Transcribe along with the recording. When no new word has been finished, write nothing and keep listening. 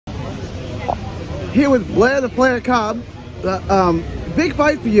Here with Blair the Flair Cobbs. Big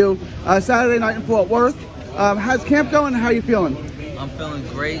fight for you Saturday night in Fort Worth. How's camp going? How are you feeling? I'm feeling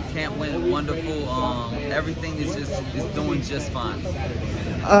great. Camp went wonderful. Everything is doing just fine.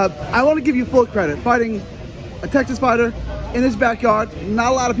 I want to give you full credit. Fighting a Texas fighter in his backyard.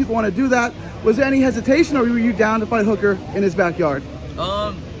 Not a lot of people want to do that. Was there any hesitation, or were you down to fight Hooker in his backyard?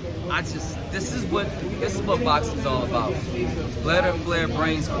 This is what boxing's all about. Flair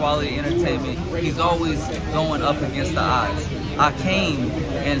brings quality entertainment. He's always going up against the odds. I came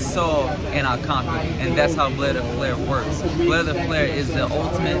and saw and I conquered, and that's how Blair the Flair works. Blair the Flair is the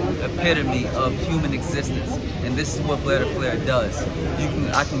ultimate epitome of human existence, and this is what Blair the Flair does.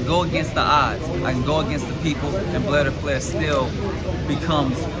 I can go against the odds, I can go against the people, and Blair the Flair still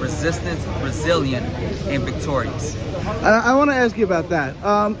becomes resistant, resilient, and victorious. I want to ask you about that.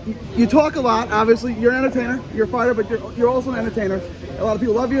 You talk a lot. Obviously, you're an entertainer. You're a fighter, but you're also an entertainer. A lot of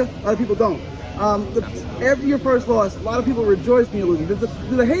people love you. A lot of people don't. After your first loss, a lot of people rejoice when you lose.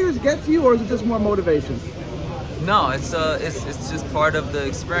 Do the haters get to you, or is it just more motivation? No, it's just part of the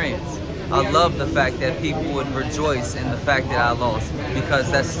experience. I love the fact that people would rejoice in the fact that I lost,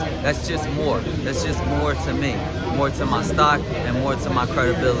 because that's just more. That's just more to me, more to my stock, and more to my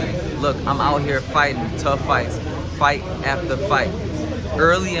credibility. Look, I'm out here fighting tough fights, fight after fight.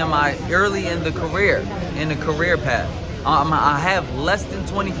 Early in the career path, I have less than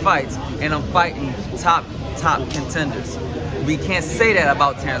 20 fights, and I'm fighting top contenders. We can't say that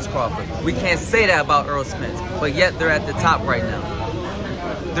about Terrence Crawford. We can't say that about Earl Spence, but yet they're at the top right now.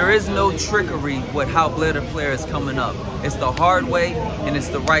 There is no trickery with how Blair the Flair is coming up. It's the hard way, and it's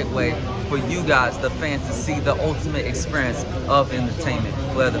the right way for you guys, the fans, to see the ultimate experience of entertainment.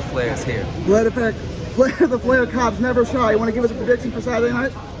 Blair the Flair is here. Blair the Flair Cobbs, never shy. You want to give us a prediction for Saturday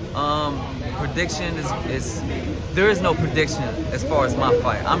night? Prediction is there is no prediction as far as my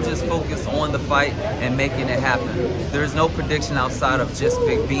fight. I'm just focused on the fight and making it happen. There is no prediction outside of just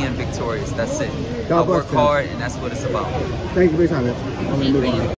being victorious. That's it. I work hard, and that's what it's about. Thank you for your time.